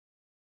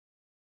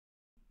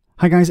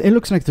Hi guys, it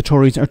looks like the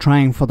Tories are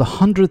trying for the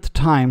 100th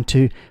time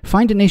to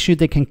find an issue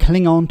they can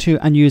cling on to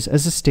and use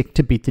as a stick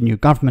to beat the new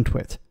government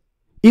with,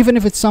 even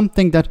if it's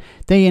something that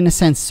they in a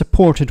sense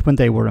supported when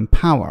they were in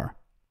power.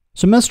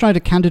 So Mel Stride, a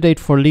candidate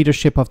for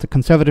leadership of the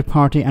Conservative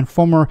Party and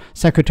former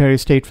Secretary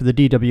of State for the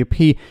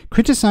DWP,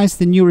 criticised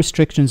the new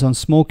restrictions on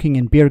smoking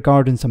in beer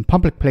gardens and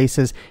public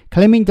places,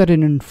 claiming that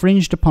it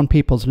infringed upon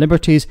people's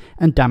liberties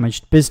and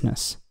damaged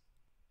business.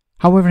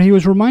 However, he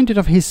was reminded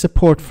of his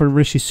support for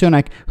Rishi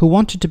Sunak, who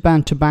wanted to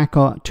ban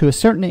tobacco to a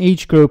certain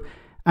age group,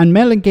 and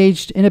Mel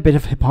engaged in a bit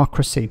of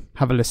hypocrisy.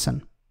 Have a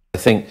listen. I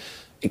think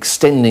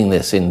extending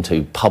this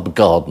into pub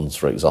gardens,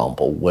 for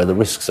example, where the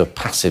risks of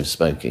passive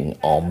smoking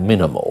are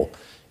minimal,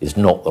 is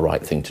not the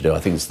right thing to do. I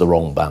think it's the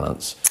wrong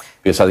balance,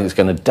 because I think it's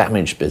going to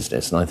damage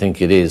business, and I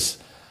think it is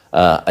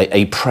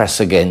a press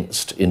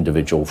against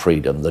individual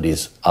freedom that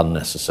is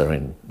unnecessary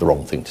and the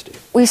wrong thing to do.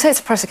 Well, you say it's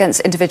a press against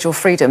individual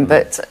freedom,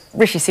 but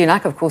Rishi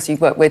Sunak, of course,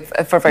 you've worked with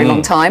for a very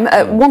long time,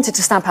 wanted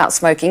to stamp out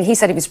smoking. He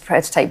said he was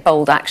prepared to take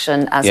bold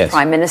action as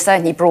Prime Minister,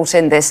 and he brought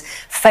in this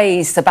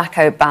phased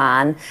tobacco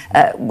ban,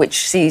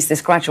 which sees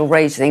this gradual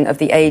raising of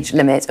the age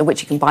limit at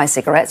which you can buy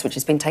cigarettes, which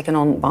has been taken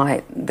on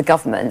by the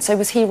government. So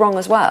was he wrong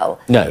as well?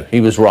 No,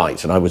 he was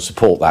right, and I would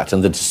support that.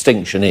 And the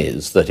distinction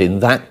is that in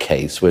that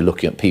case, we're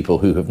looking at people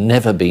who have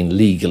never been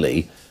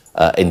legally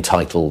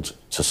entitled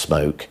to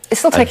smoke. It's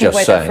still taking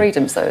away their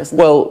freedoms, though, isn't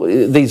it? Well,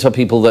 these are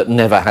people that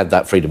never had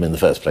that freedom in the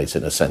first place,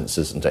 in a sense,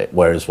 isn't it?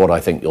 Whereas what I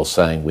think you're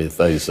saying with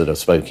those that are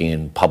smoking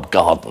in pub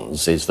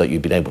gardens is that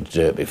you've been able to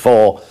do it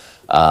before,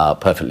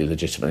 perfectly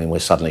legitimately, and we're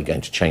suddenly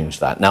going to change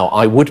that. Now,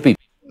 I would be...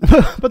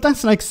 But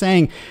that's like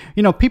saying,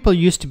 you know, people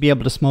used to be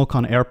able to smoke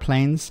on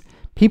airplanes.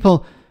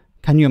 People,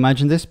 can you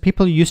imagine this?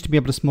 People used to be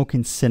able to smoke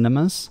in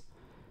cinemas.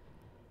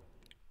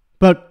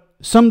 But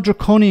some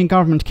draconian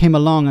government came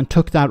along and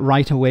took that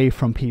right away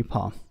from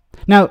people.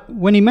 Now,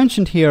 when he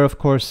mentioned here, of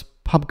course,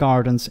 pub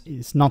gardens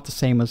is not the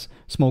same as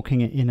smoking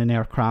in an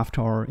aircraft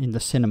or in the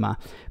cinema.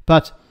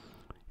 But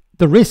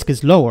the risk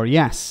is lower,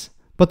 yes,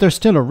 but there's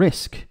still a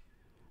risk.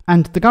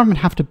 And the government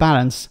have to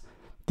balance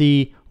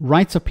the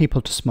rights of people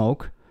to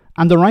smoke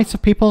and the rights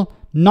of people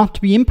not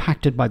to be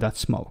impacted by that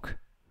smoke.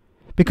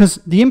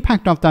 Because the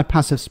impact of that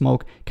passive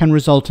smoke can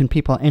result in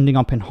people ending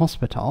up in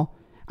hospital.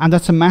 And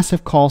that's a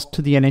massive cost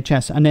to the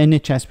NHS, an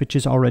NHS which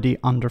is already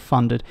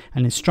underfunded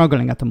and is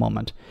struggling at the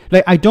moment.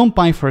 Like, I don't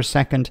buy for a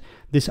second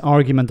this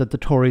argument that the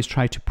Tories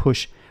try to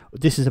push.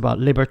 This is about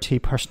liberty,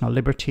 personal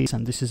liberties,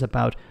 and this is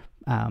about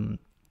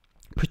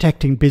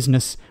protecting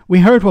business. We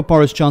heard what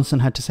Boris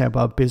Johnson had to say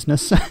about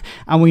business,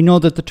 and we know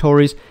that the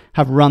Tories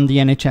have run the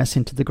NHS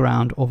into the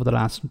ground over the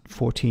last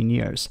 14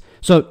 years.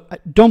 So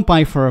don't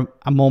buy for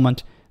a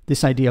moment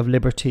this idea of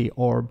liberty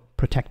or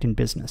protecting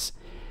business.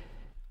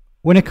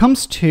 When it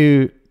comes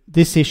to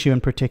this issue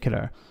in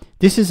particular,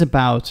 this is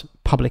about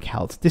public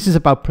health. This is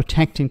about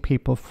protecting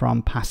people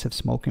from passive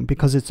smoking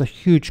because it's a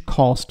huge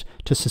cost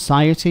to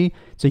society.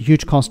 It's a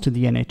huge cost to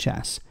the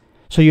NHS.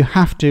 So you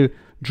have to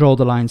draw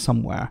the line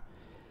somewhere.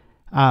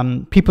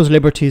 People's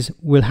liberties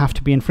will have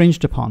to be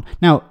infringed upon.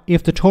 Now,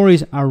 if the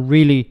Tories are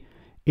really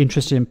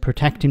interested in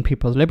protecting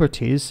people's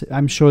liberties,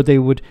 I'm sure they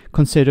would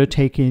consider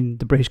taking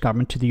the British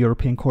government to the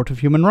European Court of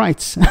Human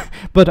Rights.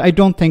 But I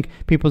don't think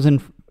people's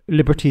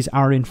liberties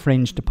are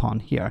infringed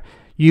upon here.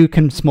 You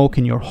can smoke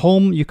in your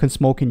home, you can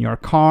smoke in your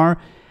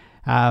car.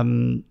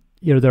 You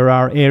know, there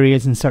are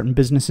areas in certain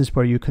businesses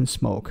where you can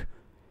smoke.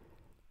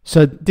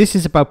 So this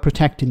is about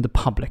protecting the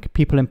public,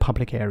 people in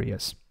public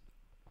areas.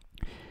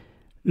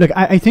 Look,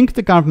 I think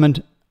the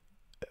government,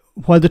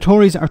 while the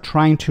Tories are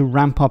trying to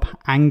ramp up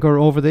anger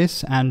over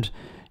this, and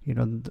you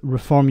know,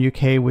 Reform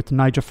UK with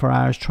Nigel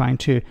Farage trying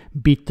to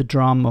beat the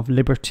drum of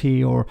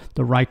liberty or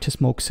the right to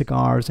smoke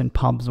cigars in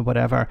pubs or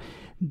whatever,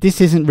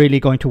 this isn't really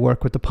going to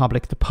work with the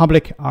public. The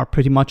public are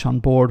pretty much on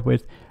board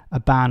with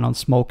a ban on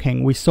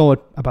smoking. We saw it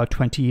about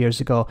 20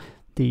 years ago,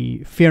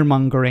 the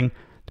fear-mongering,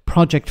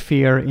 Project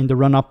Fear in the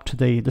run-up to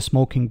the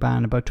smoking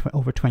ban about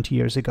over 20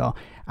 years ago.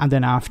 And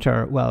then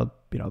after, well,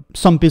 you know,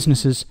 some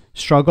businesses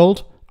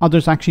struggled,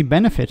 others actually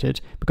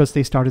benefited because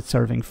they started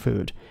serving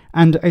food.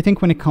 And I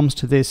think when it comes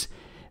to this,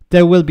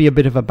 there will be a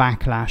bit of a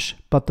backlash,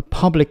 but the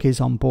public is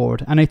on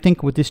board. And I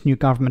think with this new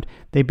government,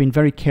 they've been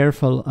very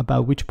careful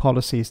about which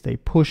policies they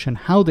push and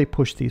how they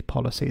push these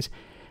policies.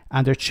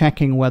 And they're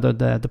checking whether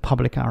the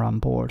public are on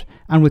board.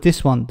 And with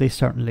this one, they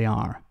certainly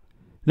are.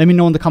 Let me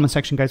know in the comment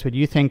section, guys, what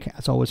you think.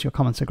 As always, your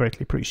comments are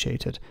greatly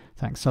appreciated.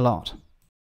 Thanks a lot.